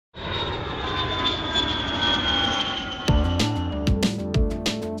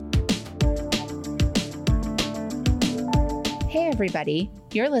everybody.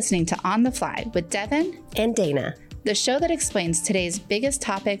 You're listening to On the Fly with Devin and Dana, the show that explains today's biggest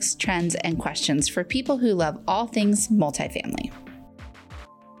topics, trends, and questions for people who love all things multifamily.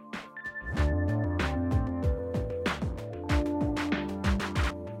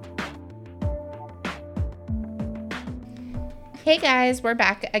 Hey guys, we're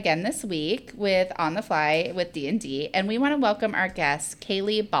back again this week with On the Fly with D&D, and we want to welcome our guest,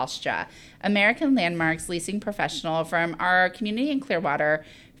 Caely Balstra, American Landmarks Leasing Professional from our community in Clearwater,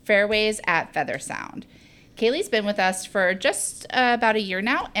 Fairways at Feather Sound. Caely's been with us for just about a year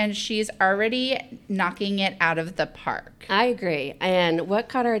now, and she's already knocking it out of the park. I agree. And what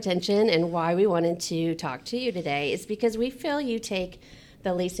caught our attention and why we wanted to talk to you today is because we feel you take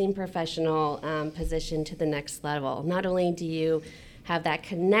the leasing professional position to the next level. Not only do you have that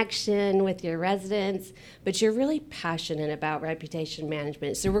connection with your residents, but you're really passionate about reputation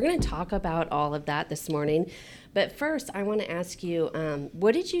management. So we're going to talk about all of that this morning. But first, I want to ask you,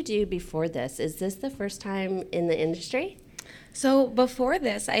 what did you do before this? Is this the first time in the industry? So before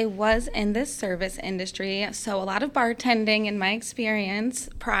this, I was in this service industry, so a lot of bartending in my experience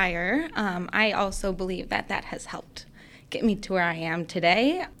prior. I also believe that has helped get me to where I am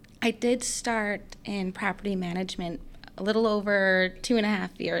today. I did start in property management a little over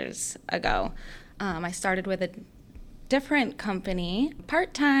 2.5 years ago. I started with a different company,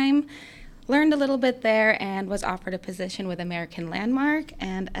 part-time, learned a little bit there, and was offered a position with American Landmark,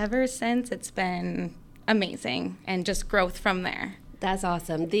 and ever since it's been amazing and just growth from there. That's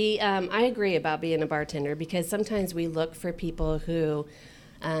awesome. I agree about being a bartender because sometimes we look for people who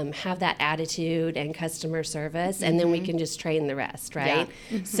have that attitude and customer service, and then we can just train the rest, right?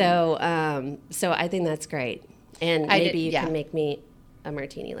 Yeah. Mm-hmm. So I think that's great. And maybe you can make me a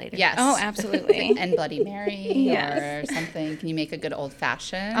martini later. Yes. Oh, absolutely. And Bloody Mary or something. Can you make a good old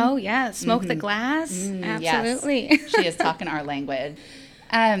fashioned? Oh, yeah. Smoke the glass. Absolutely. Yes. She is talking our language.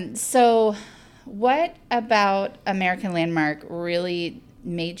 So what about American Landmark really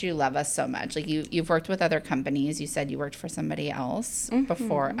made you love us so much? Like you've worked with other companies. You said you worked for somebody else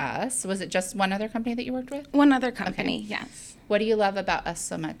before us. Was it just one other company that you worked with? One other company, okay. Yes. What do you love about us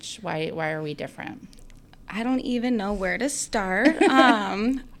so much? Why are we different? I don't even know where to start.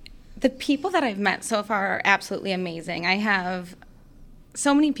 The people that I've met so far are absolutely amazing. I have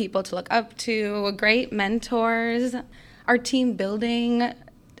so many people to look up to, great mentors, our team building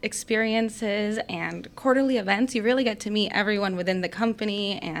experiences and quarterly events. You really get to meet everyone within the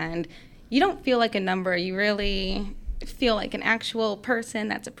company, and you don't feel like a number. You really feel like an actual person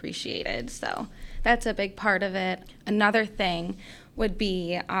that's appreciated. So that's a big part of it. Another thing would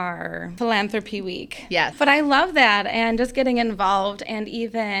be our philanthropy week. Yes. But I love that, and just getting involved, and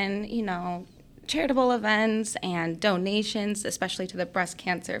even, charitable events and donations, especially to the Breast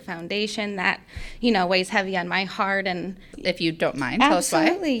Cancer Foundation, that, weighs heavy on my heart. And if you don't mind, tell us why.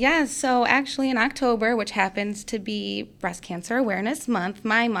 Absolutely, yes. So actually in October, which happens to be Breast Cancer Awareness Month,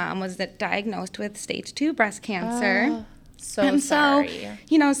 my mom was diagnosed with stage 2 breast cancer. Oh, so sorry.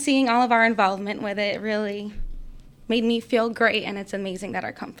 So, seeing all of our involvement with it really made me feel great, and it's amazing that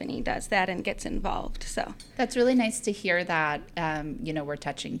our company does that and gets involved. So that's really nice to hear that, we're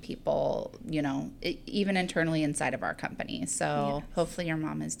touching people, even internally inside of our company. So yes. Hopefully your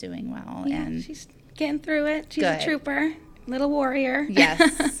mom is doing well. Yeah, and she's getting through it. She's good. A trooper, little warrior.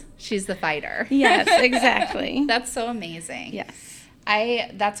 Yes, she's the fighter. Yes, exactly. That's so amazing. Yes.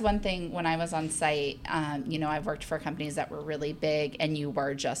 That's one thing when I was on site, I've worked for companies that were really big and you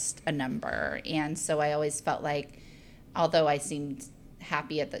were just a number. And so I always felt like, although I seemed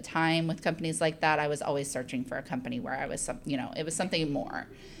happy at the time with companies like that, I was always searching for a company where I was, it was something more.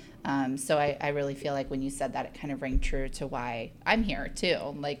 So I really feel like when you said that, it kind of rang true to why I'm here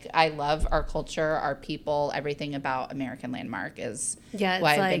too. Like I love our culture, our people, everything about American Landmark is why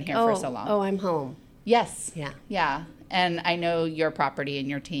I've been here for so long. Oh, I'm home. Yes. Yeah. Yeah. And I know your property and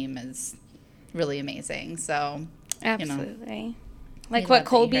your team is really amazing. So, absolutely. Like what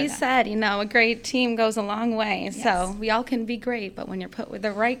Colby said, a great team goes a long way. Yes. So we all can be great, but when you're put with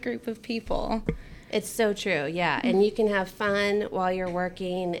the right group of people. It's so true, yeah. Mm-hmm. And you can have fun while you're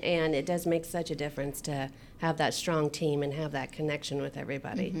working, and it does make such a difference to have that strong team and have that connection with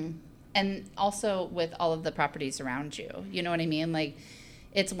everybody. Mm-hmm. And also with all of the properties around you. You know what I mean? Like,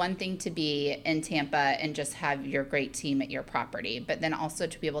 it's one thing to be in Tampa and just have your great team at your property, but then also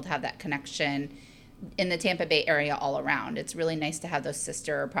to be able to have that connection in the Tampa Bay area all around. It's really nice to have those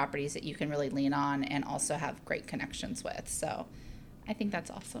sister properties that you can really lean on and also have great connections with. So I think that's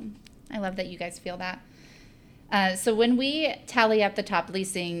awesome. I love that you guys feel that. So when we tally up the top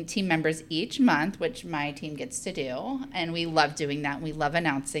leasing team members each month, which my team gets to do, and we love doing that, we love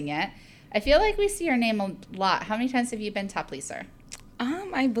announcing it, I feel like we see your name a lot. How many times have you been top leaser?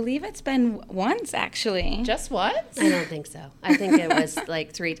 I believe it's been once, actually. Just once? I don't think so. I think it was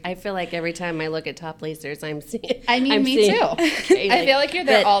like 3. I feel like every time I look at top leasers, I'm seeing. I mean, me too. Caely. I feel like you're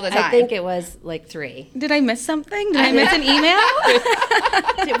there all the time. I think it was like 3. Did I miss something? Did I miss an email?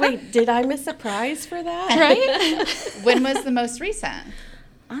 Did I miss a prize for that? Right? When was the most recent?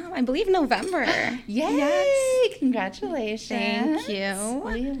 I believe November. Yay! Yes. Congratulations. Thank you.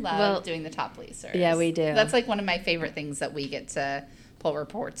 We love doing the top leasers. Yeah, we do. That's like one of my favorite things that we get to pull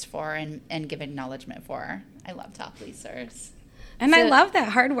reports for and give acknowledgement for. I love top leasers. And I love that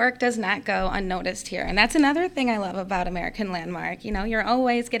hard work does not go unnoticed here. And that's another thing I love about American Landmark. You know, you're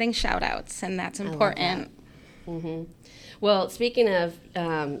always getting shout outs, and that's important. Mm-hmm. Well, speaking of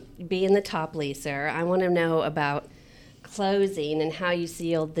being the top leaser, I want to know about closing and how you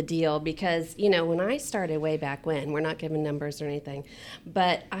sealed the deal, because when I started way back when, we're not giving numbers or anything,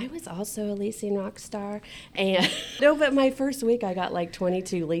 but I was also a leasing rock star, and but my first week I got like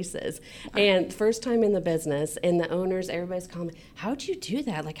 22 leases, and first time in the business, and the owners, everybody's calling me, how'd you do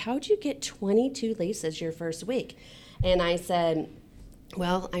that? Like, how'd you get 22 leases your first week? And I said,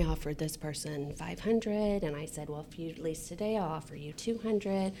 well, I offered this person 500, and I said, well, if you lease today, I'll offer you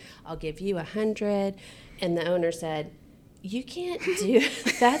 200, I'll give you 100, and the owner said, you can't do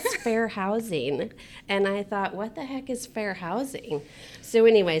that's fair housing. And I thought, what the heck is fair housing? So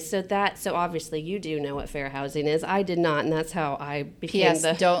anyway, so obviously you do know what fair housing is. I did not, and that's how I became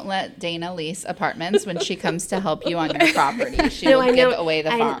P.S. Don't let Dana lease apartments when she comes to help you on your property. She will give away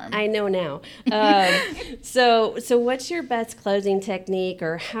the farm. I know now. So what's your best closing technique,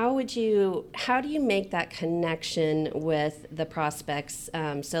 or how do you make that connection with the prospects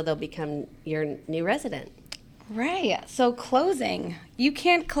so they'll become your new resident? Right. So closing. You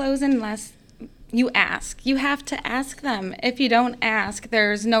can't close unless you ask. You have to ask them. If you don't ask,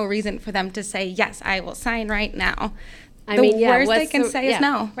 there's no reason for them to say, yes, I will sign right now. The worst they can say is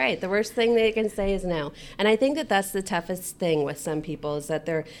no. Right. The worst thing they can say is no. And I think that that's the toughest thing with some people, is that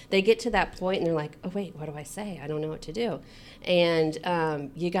they get to that point and they're like, oh, wait, what do I say? I don't know what to do. And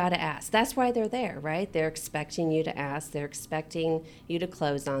you got to ask. That's why they're there, right? They're expecting you to ask. They're expecting you to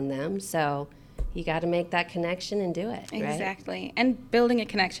close on them. So you got to make that connection and do it, right? Exactly. And building a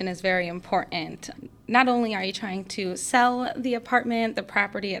connection is very important. Not only are you trying to sell the apartment, the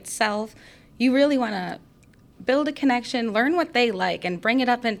property itself, you really want to build a connection, learn what they like, and bring it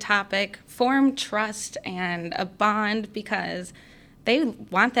up in topic, form trust and a bond, because they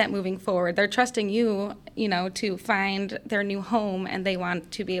want that moving forward. They're trusting you, to find their new home, and they want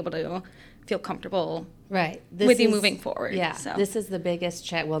to be able to feel comfortable with you moving forward. Yeah, so. This is the biggest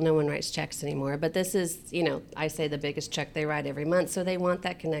check. Well, no one writes checks anymore, but this is, I say the biggest check they write every month. So they want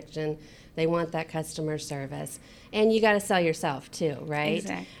that connection. They want that customer service. And you got to sell yourself too, right?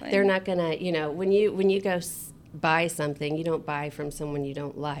 Exactly. They're not going to, when you go buy something, you don't buy from someone you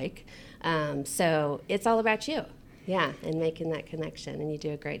don't like. So it's all about you. Yeah, and making that connection, and you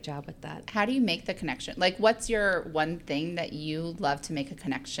do a great job with that. How do you make the connection? Like, what's your one thing that you love to make a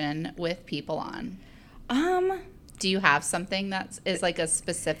connection with people on? Do you have something that is like a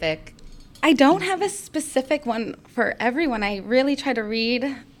specific? I don't have a specific one for everyone. I really try to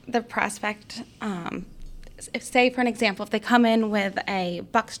read the prospect. Say, for an example, if they come in with a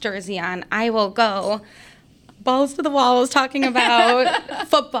Bucks jersey on, I will go balls to the walls talking about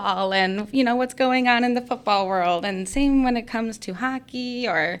football and what's going on in the football world. And same when it comes to hockey,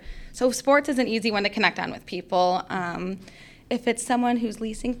 so sports is an easy one to connect on with people. If it's someone who's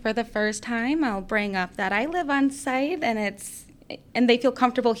leasing for the first time, I'll bring up that I live on site, and they feel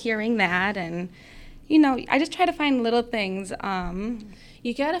comfortable hearing that. And I just try to find little things.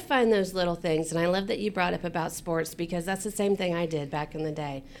 You got to find those little things, and I love that you brought up about sports, because that's the same thing I did back in the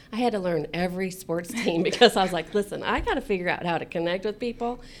day. I had to learn every sports team because I was like, listen, I got to figure out how to connect with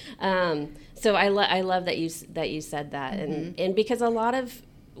people. So I love that you said that, and because a lot of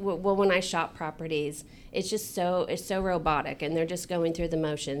when I shop properties, it's so robotic, and they're just going through the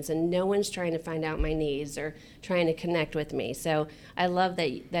motions, and no one's trying to find out my needs or trying to connect with me. So I love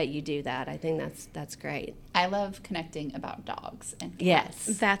that you do that. I think that's great. I love connecting about dogs and cats. Yes,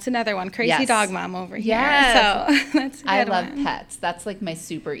 that's another one. Crazy dog mom over here. Yes. So that's a good I love one. pets. That's like my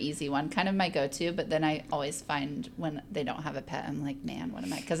super easy one, kind of my go-to. But then I always find when they don't have a pet, I'm like, man, what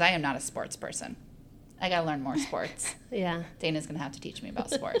am I? Because I am not a sports person. I got to learn more sports. Yeah. Dana's going to have to teach me about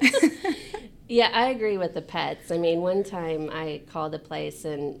sports. Yeah, I agree with the pets. I mean, one time I called a place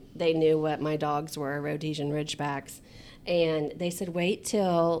and they knew what my dogs were, Rhodesian Ridgebacks. And they said, wait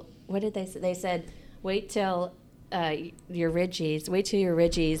till, what did they say? They said, wait till your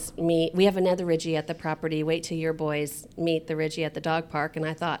Ridgies meet. We have another Ridgie at the property. Wait till your boys meet the Ridgie at the dog park. And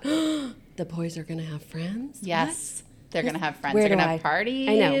I thought, the boys are going to have friends? Yes. They're going to have friends. Where They're going do to have parties.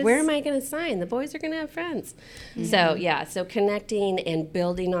 I know. Where am I going to sign? The boys are going to have friends. So connecting and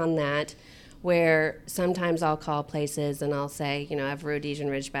building on that, where sometimes I'll call places and I'll say, I have Rhodesian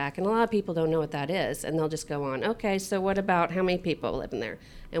Ridgeback, and a lot of people don't know what that is, and they'll just go on, okay, so what about how many people live in there?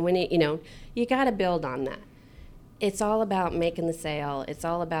 And when you got to build on that. It's all about making the sale. It's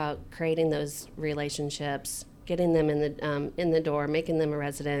all about creating those relationships, getting them in the door, making them a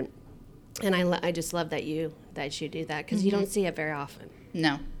resident. And I just love that you do that, because you don't see it very often.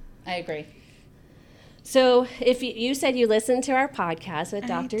 No, I agree. So if you said you listened to our podcast with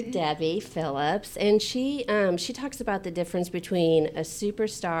Dr. Debbie Phillips, and she talks about the difference between a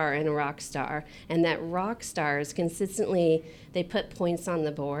superstar and a rock star, and that rock stars consistently, they put points on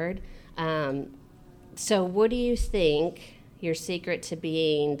the board. So what do you think your secret to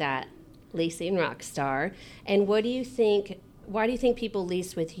being that leasing rock star, and why do you think people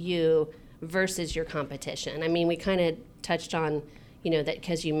lease with you versus your competition? I mean, we kind of touched on that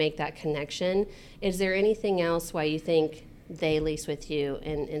because you make that connection. Is there anything else why you think they lease with you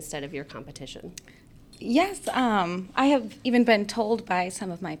instead of your competition? Yes, I have even been told by some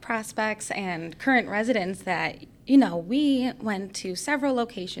of my prospects and current residents that, we went to several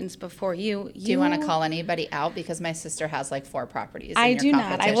locations before you. Do you want to call anybody out? Because my sister has like 4 proproperties. I do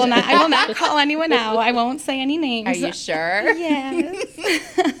not. I will not call anyone out. I won't say any names. Are you sure?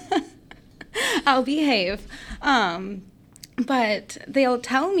 Yes. I'll behave. But they'll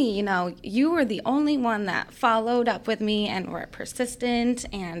tell me, you were the only one that followed up with me and were persistent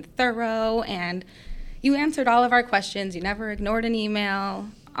and thorough, and you answered all of our questions. You never ignored an email,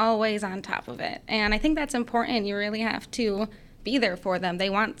 always on top of it. And I think that's important. You really have to be there for them. They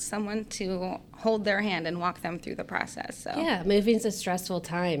want someone to hold their hand and walk them through the process. So yeah, moving's a stressful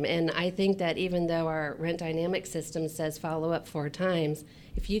time. And I think that even though our rent dynamic system says follow up 4 times,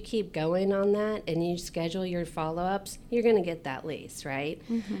 if you keep going on that and you schedule your follow-ups, you're going to get that lease, right?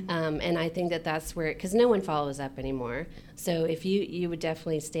 Mm-hmm. And I think that's where, because no one follows up anymore. So if you would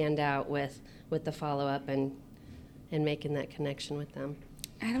definitely stand out with the follow-up and making that connection with them.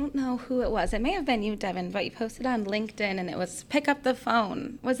 I don't know who it was. It may have been you, Devin, but you posted on LinkedIn and it was pick up the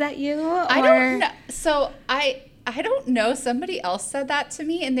phone. Was that you? I don't know. So I don't know. Somebody else said that to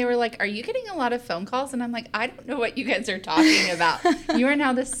me, and they were like, are you getting a lot of phone calls? And I'm like, I don't know what you guys are talking about. You are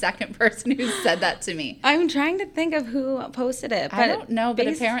now the second person who said that to me. I'm trying to think of who posted it. But I don't know, but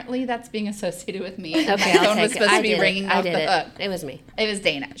apparently that's being associated with me. And okay, my phone was supposed to be ringing off the hook. It was me. It was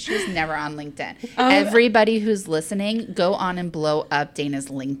Dana. She was never on LinkedIn. Everybody who's listening, go on and blow up Dana's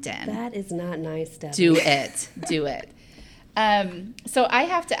LinkedIn. That is not nice, Debbie. Do it. Do it. So I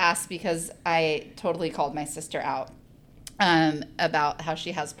have to ask, because I totally called my sister out about how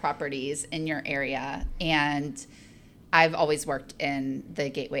she has properties in your area, and I've always worked in the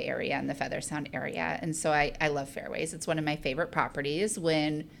Gateway area and the Feather Sound area, and so I love Fairways. It's one of my favorite properties.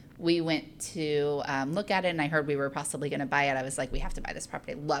 When we went to look at it and I heard we were possibly going to buy it, I was like, we have to buy this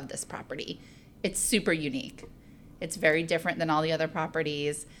property. I love this property. It's super unique. It's very different than all the other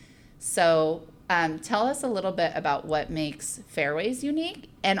properties. So tell us a little bit about what makes Fairways unique,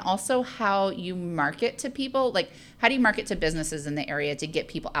 and also how you market to people. Like, how do you market to businesses in the area to get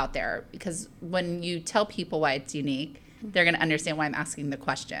people out there? Because when you tell people why it's unique, they're going to understand why I'm asking the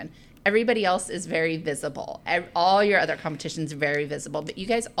question. Everybody else is very visible. All your other competition's very visible, but you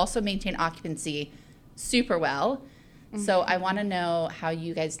guys also maintain occupancy super well. Mm-hmm. So I want to know how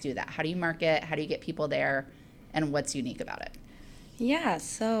you guys do that. How do you market? How do you get people there? And what's unique about it? Yeah,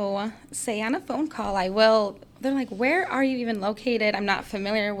 so say on a phone call, they're like, where are you even located? I'm not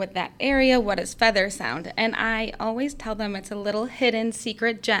familiar with that area. What is Feather Sound? And I always tell them it's a little hidden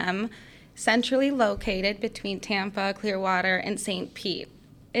secret gem, centrally located between Tampa, Clearwater, and St. Pete.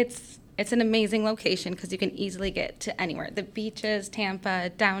 It's an amazing location because you can easily get to anywhere. The beaches, Tampa,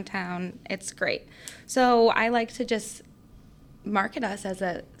 downtown, it's great. So I like to just market us as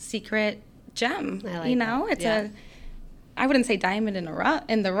a secret gem. I like that. It's I wouldn't say diamond in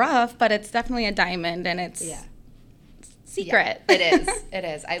the rough, but it's definitely a diamond, and it's secret. Yeah, it is. It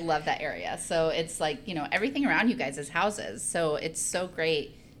is. I love that area. So it's like, everything around you guys is houses. So it's so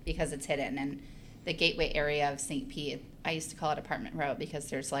great because it's hidden. And the Gateway area of St. Pete, I used to call it Apartment Row because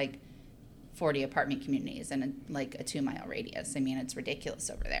there's like 40 apartment communities in a 2-mile radius. I mean, it's ridiculous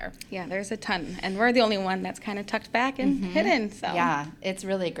over there. Yeah, there's a ton. And we're the only one that's kind of tucked back and hidden. So yeah, it's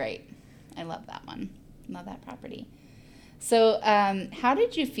really great. I love that one. Love that property. So how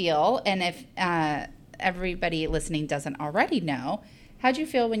did you feel, and if everybody listening doesn't already know, how did you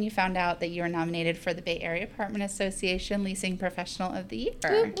feel when you found out that you were nominated for the Bay Area Apartment Association Leasing Professional of the Year?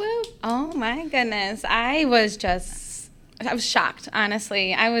 Whoop, whoop. Oh, my goodness. I was just I was shocked,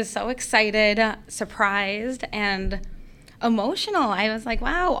 honestly. I was so excited, surprised, and emotional. I was like,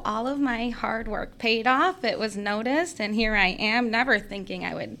 wow, all of my hard work paid off. It was noticed, and here I am, never thinking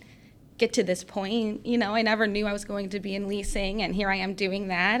I would get to this point. I never knew I was going to be in leasing, and here I am doing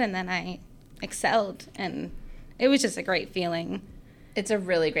that, and then I excelled, and it was just a great feeling. It's a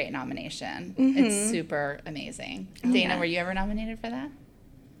really great nomination. Mm-hmm. It's super amazing. Dana, were you ever nominated for that?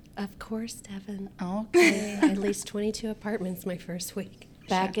 Of course, Devin. Okay. I leased 22 apartments my first week.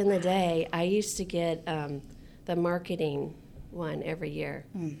 Back in the day, I used to get the marketing one every year.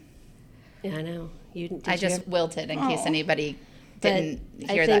 Yeah, I know. I just wilted in case anybody didn't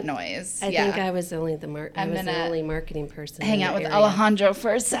hear that noise. I think I was only the only marketing person. Hang out with Alejandro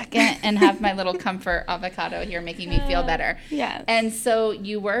for a second and have my little comfort avocado here making me feel better. Yes. And so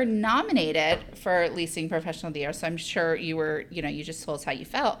you were nominated for Leasing Professional of the Year. So I'm sure you were, you just told us how you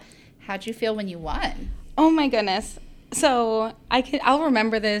felt. How'd you feel when you won? Oh my goodness. So I'll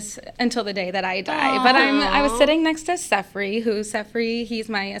remember this until the day that I die. Aww. But I was sitting next to Sefri, he's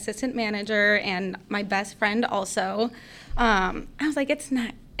my assistant manager and my best friend also. I was like, it's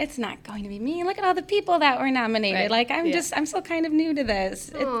not going to be me. Look at all the people that were nominated. Right. Like I'm still kind of new to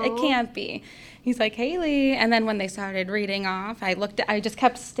this. It can't be. He's like, Caely. And then when they started reading off, I just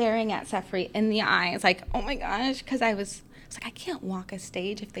kept staring at Sefri in the eyes, like, oh my gosh, because I was like, I can't walk a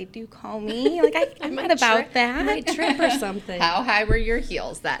stage if they do call me. Like, I'm not about that. I might trip or something. How high were your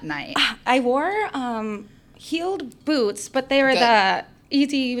heels that night? I wore heeled boots, but they were the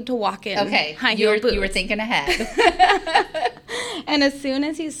easy to walk in high heel boots. You were thinking ahead. And as soon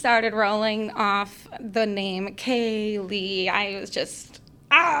as he started rolling off the name Caely, I was just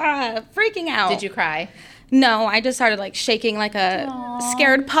freaking out. Did you cry? No, I just started like shaking like a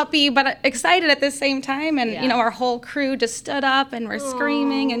scared puppy, but excited at the same time. And, our whole crew just stood up and were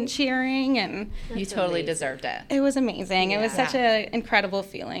screaming and cheering. And you totally deserved it. It was amazing. It was such an incredible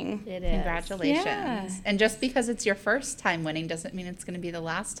feeling. It is. Congratulations. Yeah. And just because it's your first time winning doesn't mean it's going to be the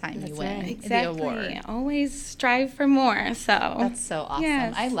last time you win the award. Always strive for more. So that's so awesome.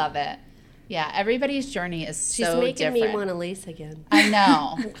 Yes. I love it. Yeah, everybody's journey is She's so different. She's making me want to lease again. I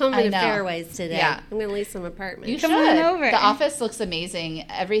know. I'm coming to Fairways today. Yeah. I'm going to lease some apartments. You Come on over. The office looks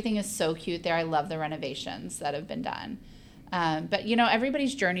amazing. Everything is so cute there. I love the renovations that have been done. But,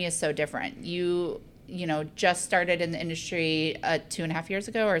 everybody's journey is so different. You just started in the industry 2.5 years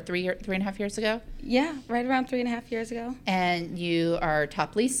ago or 3.5 years ago? Yeah, right around 3.5 years ago. And you are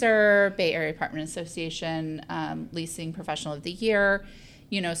top leaser, Bay Area Apartment Association Leasing Professional of the Year.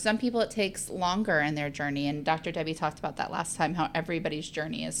 Some people it takes longer in their journey, and Dr. Debbie talked about that last time, how everybody's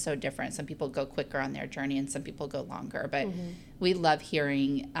journey is so different. Some people go quicker on their journey and some people go longer, but we love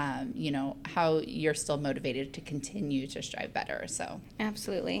hearing, how you're still motivated to continue to strive better. So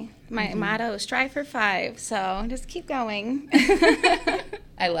absolutely. My motto is strive for 5, so just keep going.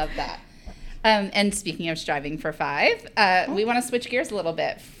 I love that. And speaking of striving for 5, we want to switch gears a little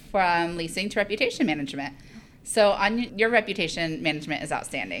bit from leasing to reputation management. So on your reputation management is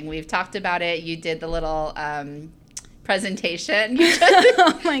outstanding. We've talked about it. You did the little presentation.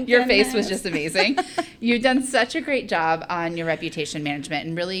 Your face was just amazing. You've done such a great job on your reputation management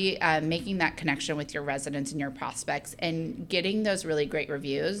and really making that connection with your residents and your prospects and getting those really great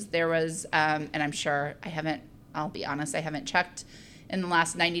reviews. There was, and I'm sure I'll be honest, I haven't checked in the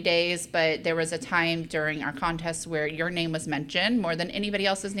last 90 days, but there was a time during our contest where your name was mentioned more than anybody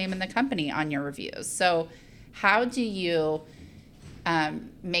else's name in the company on your reviews. So how do you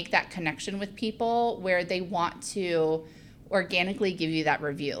make that connection with people where they want to organically give you that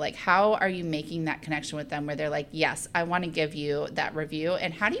review? Like, how are you making that connection with them where they're like, yes, I want to give you that review?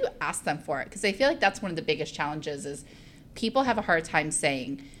 And how do you ask them for it? Because I feel like that's one of the biggest challenges is people have a hard time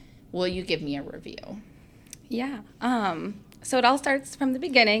saying, will you give me a review? Yeah. So it all starts from the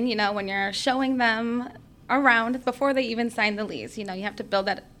beginning, when you're showing them around before they even sign the lease. You have to build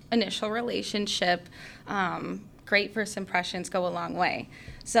that initial relationship. Great first impressions go a long way.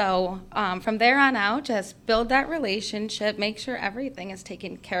 So from there on out, just build that relationship, make sure everything is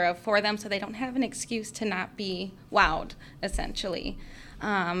taken care of for them so they don't have an excuse to not be wowed, essentially.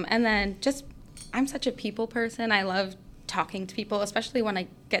 And then I'm such a people person. I love talking to people, especially when I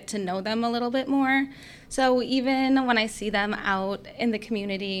get to know them a little bit more. So even when I see them out in the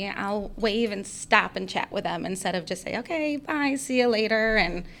community, I'll wave and stop and chat with them instead of just say, okay, bye, see you later.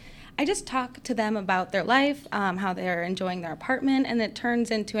 And I just talk to them about their life, how they're enjoying their apartment, and it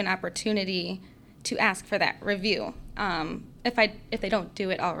turns into an opportunity to ask for that review if they don't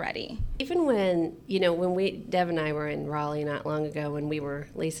do it already. Even when, when Deb and I were in Raleigh not long ago when we were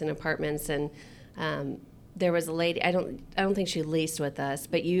leasing apartments, and there was a lady. I don't think she leased with us,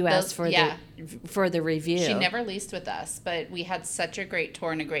 but you asked for the review. She never leased with us, but we had such a great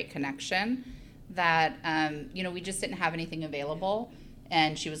tour and a great connection that we just didn't have anything available,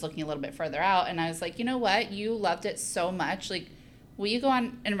 and she was looking a little bit further out, and I was like, you know what, you loved it so much, like, will you go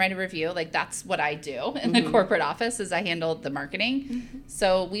on and write a review? Like, that's what I do in the corporate office, is I handle the marketing.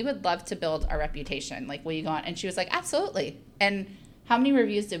 So we would love to build our reputation. Like, will you go on? And she was like, absolutely. And how many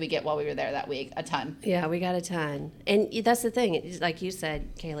reviews did we get while we were there that week? A ton. Yeah, we got a ton. And that's the thing. Like you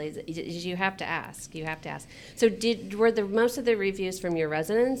said, Caely, is you have to ask. You have to ask. So were most of the reviews from your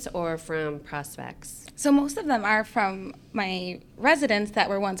residents or from prospects? So most of them are from my residents that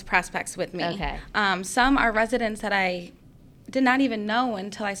were once prospects with me. Okay. Some are residents that I did not even know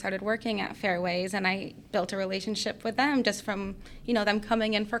until I started working at Fairways, and I built a relationship with them just from, them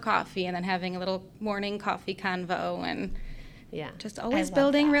coming in for coffee and then having a little morning coffee convo, and just always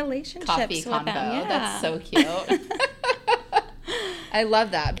building relationships coffee with convo. them. Yeah. That's so cute. I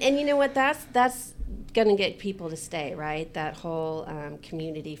love that. And you know what? That's going to get people to stay, right? That whole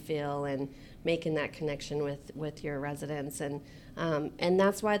community feel and making that connection with your residents, and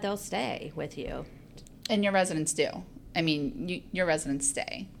that's why they'll stay with you. And your residents do. I mean, your residents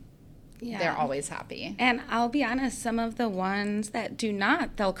stay. Yeah. They're always happy. And I'll be honest, some of the ones that do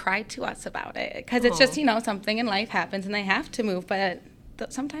not, they'll cry to us about it. Because it's just, something in life happens and they have to move. But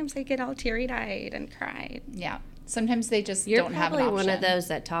sometimes they get all teary-eyed and cry. Yeah. Sometimes they just You're don't have an option. You're probably one of those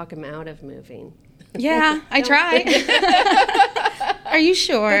that talk them out of moving. Yeah, I try. Are you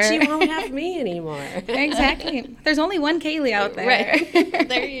sure? But you won't have me anymore. Exactly. There's only one Caely out there. Right.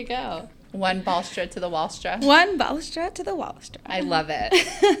 There you go. One Balstra to the Wallstra. One Balstra to the Wallstra. I love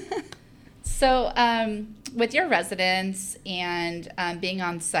it. So with your residents and being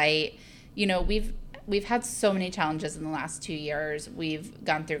on site, we've had so many challenges in the last 2 years. We've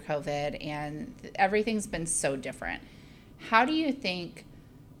gone through COVID, and everything's been so different. How do you think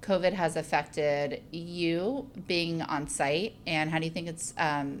COVID has affected you being on site, and how do you think it's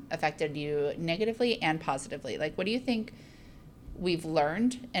affected you negatively and positively? Like, what do you think we've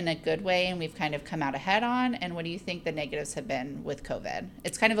learned in a good way and we've kind of come out ahead on, and what do you think the negatives have been with COVID?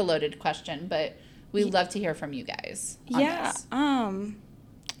 It's kind of a loaded question, but we'd love to hear from you guys on this.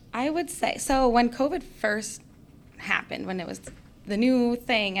 I would say, so when COVID first happened, when it was the new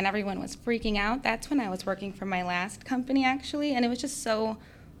thing and everyone was freaking out, that's when I was working for my last company, actually, and it was just so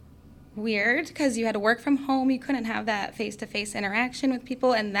weird because you had to work from home, you couldn't have that face-to-face interaction with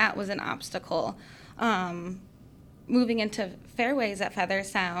people, and that was an obstacle. Moving into Fairways at Feather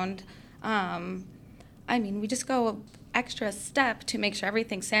Sound, we just go extra step to make sure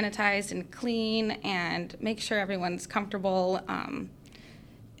everything's sanitized and clean and make sure everyone's comfortable.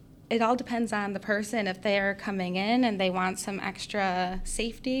 It all depends on the person. If they're coming in and they want some extra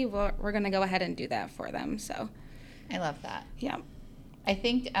safety, we're going to go ahead and do that for them. So, I love that. Yeah. I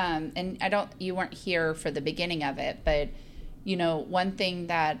think, and you weren't here for the beginning of it, but, one thing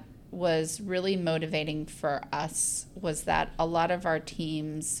that was really motivating for us was that a lot of our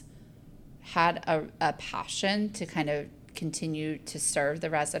teams had a passion to kind of continue to serve the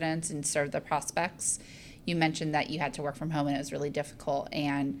residents and serve the prospects. You mentioned that you had to work from home and it was really difficult,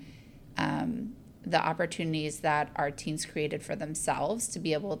 and the opportunities that our teams created for themselves to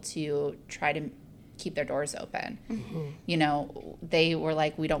be able to try to keep their doors open. Mm-hmm. They were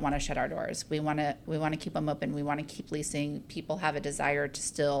like, we don't want to shut our doors. We want to keep them open. We want to keep leasing. People have a desire to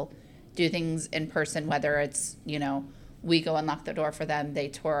still do things in person, whether it's, we go unlock the door for them. They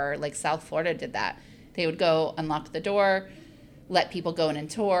tour, like South Florida did that. They would go unlock the door, let people go in and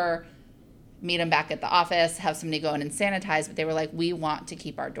tour, meet them back at the office, have somebody go in and sanitize. But they were like, we want to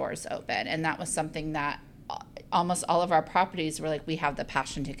keep our doors open. And that was something that almost all of our properties were like, we have the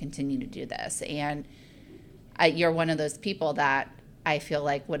passion to continue to do this. And you're one of those people that I feel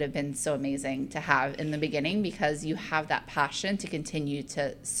like would have been so amazing to have in the beginning, because you have that passion to continue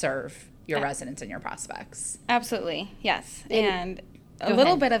to serve your residents and your prospects. Absolutely, yes. And a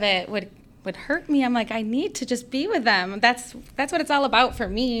little bit of it would hurt me. I'm like, I need to just be with them. That's what it's all about for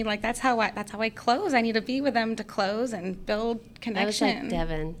me. Like, that's how I close. I need to be with them to close and build connection. I was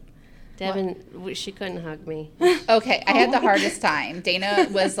like Devin, she couldn't hug me. Okay, I had the hardest time. Dana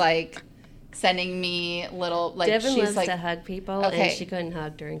was like sending me little, like, Devin she's loves like, to hug people, and she couldn't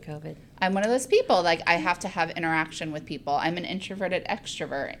hug during COVID. I'm one of those people, like, I have to have interaction with people. I'm an introverted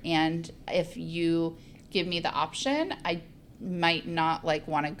extrovert, and if you give me the option, I might not, like,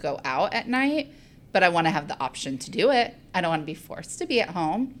 want to go out at night, but I want to have the option to do it. I don't want to be forced to be at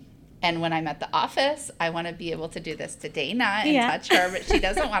home. And when I'm at the office, I want to be able to do this to Dana and touch her, but she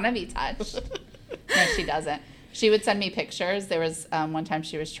doesn't want to be touched. No, she doesn't. She would send me pictures. There was one time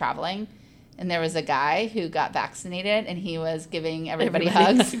she was traveling, and there was a guy who got vaccinated, and he was giving everybody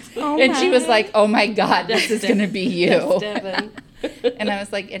hugs. Oh and she was my. like, oh my God, this is going to be you. That's Devin. And I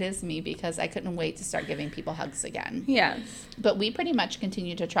was like, it is me, because I couldn't wait to start giving people hugs again. Yes. But we pretty much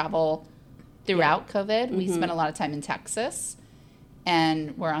continued to travel throughout COVID. We spent a lot of time in Texas,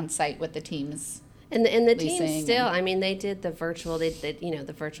 and we're on site with the teams. And the team Leasing still, and- I mean, they did the virtual, they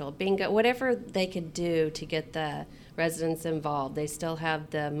the virtual bingo, whatever they could do to get the residents involved. They still have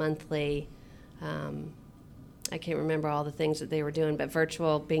the monthly, I can't remember all the things that they were doing, but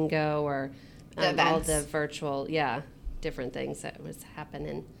virtual bingo or The all events. the virtual, different things that was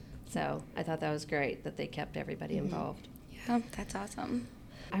happening. So I thought that was great that they kept everybody involved. Yeah, that's awesome.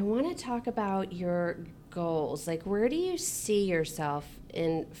 I want to talk about your goals. Like, where do you see yourself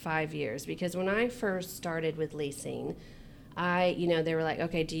in 5 years? Because when I first started with leasing, they were like,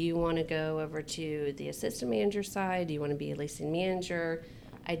 okay, do you want to go over to the assistant manager side? Do you want to be a leasing manager?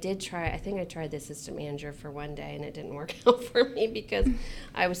 I think I tried the assistant manager for one day, and it didn't work out for me because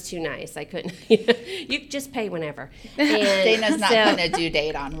I was too nice. I couldn't, you just pay whenever. And Dana's not putting a due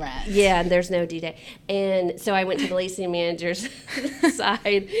date on rent. yeah, and there's no due date. And so I went to the leasing manager's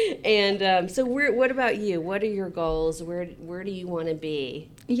side. And so what about you? What are your goals? Where do you want to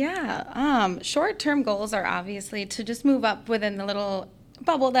be? Yeah. Short-term goals are obviously to just move up within the little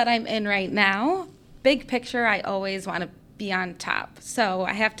bubble that I'm in right now. Big picture, I always want to be on top. So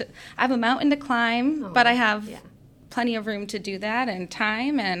I have a mountain to climb, but I have plenty of room to do that and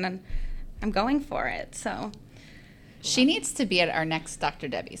time, and I'm going for it. So She needs to be at our next Dr.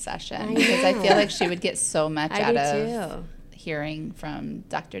 Debbie session, I because I know. feel like she would get so much I out do of too. hearing from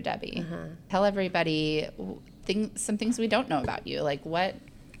Dr. Debbie. Uh-huh. Tell everybody some things we don't know about you, like what.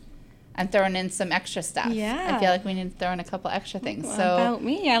 I'm throwing in some extra stuff. Yeah. I feel like we need to throw in a couple extra things. Well, So about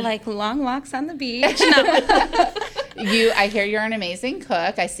me, I like long walks on the beach. No. I hear you're an amazing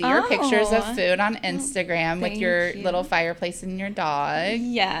cook. I see your pictures of Oh. food on Instagram with Thank your you. little fireplace and your dog.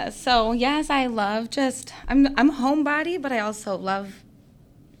 Yeah. So yes, I love I'm a homebody, but I also love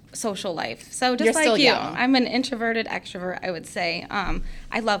social life. So just You're like still you, young. I'm an introverted extrovert, I would say.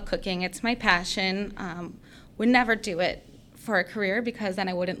 I love cooking. It's my passion. Would never do it for a career because then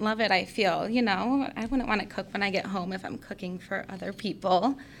I wouldn't love it. I feel, I wouldn't want to cook when I get home if I'm cooking for other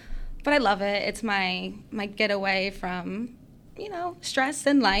people. But I love it. It's my getaway from, stress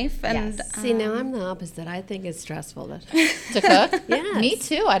in life. And Yes. See, now I'm the opposite. I think it's stressful. To cook? Yes. Me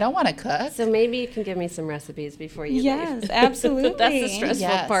too. I don't want to cook. So maybe you can give me some recipes before you Yes, leave. absolutely. That's the stressful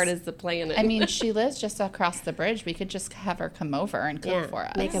Yes. part is the planning. I mean, she lives just across the bridge. We could just have her come over and cook for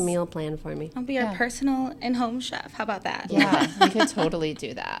us. make a meal plan for me. I'll be your Yeah. personal in-home chef. How about that? Yeah, we could totally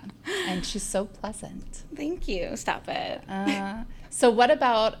do that. And she's so pleasant. Thank you. Stop it. So what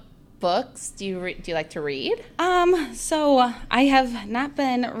about books? Do you like to read? So I have not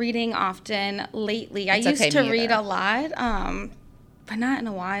been reading often lately. It's I used okay, to me read either. a lot, but not in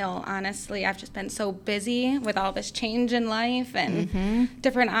a while, honestly. I've just been so busy with all this change in life and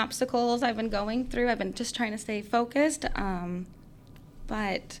different obstacles I've been going through. I've been just trying to stay focused.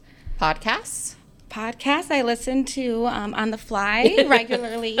 But Podcasts? podcasts I listen to on the fly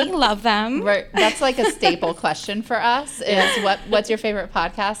regularly. Love them. That's like a staple question for us is what's your favorite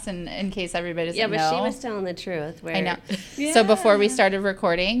podcast, in case everybody doesn't Yeah, know. but she was telling the truth. Where I know. So before we started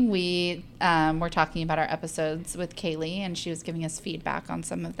recording, we were talking about our episodes with Caely, and she was giving us feedback on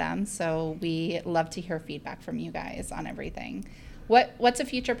some of them. So we love to hear feedback from you guys on everything. What's a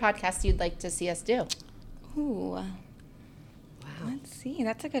future podcast you'd like to see us do? Ooh. Wow. Let's see.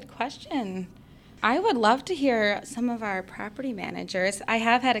 That's a good question. I would love to hear some of our property managers. I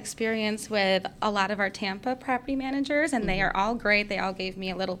have had experience with a lot of our Tampa property managers, and they are all great. They all gave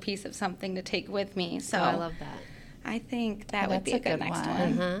me a little piece of something to take with me. So I love that. I think that Oh, would be a that's a good good next one.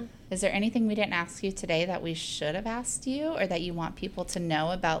 one. Uh-huh. Is there anything we didn't ask you today that we should have asked you, or that you want people to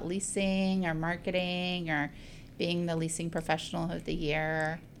know about leasing or marketing or being the leasing professional of the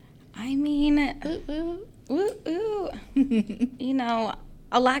year? I mean, Ooh, ooh. ooh.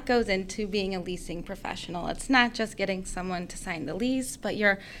 A lot goes into being a leasing professional. It's not just getting someone to sign the lease, but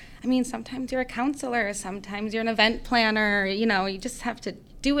sometimes you're a counselor, sometimes you're an event planner, you just have to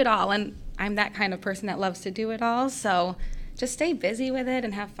do it all. And I'm that kind of person that loves to do it all. So just stay busy with it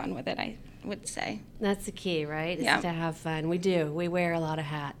and have fun with it, I would say. That's the key, right? Is Yeah. to have fun. We do. We wear a lot of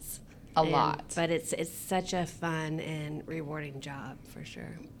hats. A lot. But it's such a fun and rewarding job for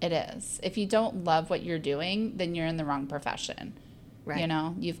sure. It is. If you don't love what you're doing, then you're in the wrong profession. Right.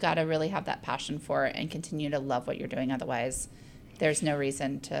 You've got to really have that passion for it and continue to love what you're doing. Otherwise, there's no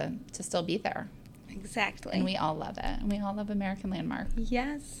reason to still be there. Exactly. And we all love it. And we all love American Landmark.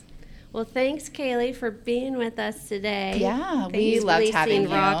 Yes. Well, thanks, Caely, for being with us today. Yeah, we loved having you.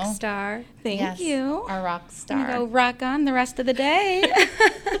 Rockstar. Thank you. Our rock star. Go rock on the rest of the day.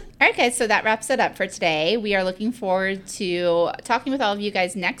 Okay, so that wraps it up for today. We are looking forward to talking with all of you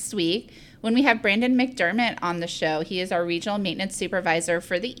guys next week when we have Brandon McDermott on the show. He is our regional maintenance supervisor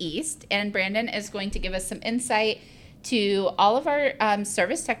for the East, and Brandon is going to give us some insight to all of our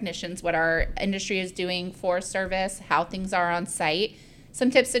service technicians, what our industry is doing for service, how things are on site, some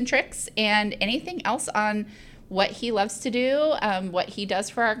tips and tricks, and anything else on what he loves to do, what he does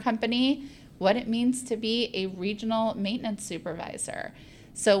for our company, what it means to be a regional maintenance supervisor.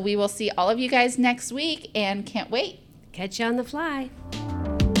 So we will see all of you guys next week and can't wait. Catch you on the fly.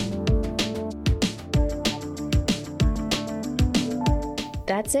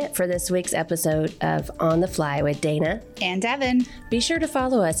 That's it for this week's episode of On the Fly with Dana And Devin. Be sure to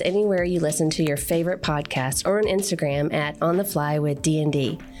follow us anywhere you listen to your favorite podcast or on Instagram at On the Fly with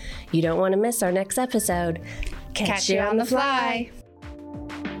D&D. You don't want to miss our next episode. Catch you on the fly.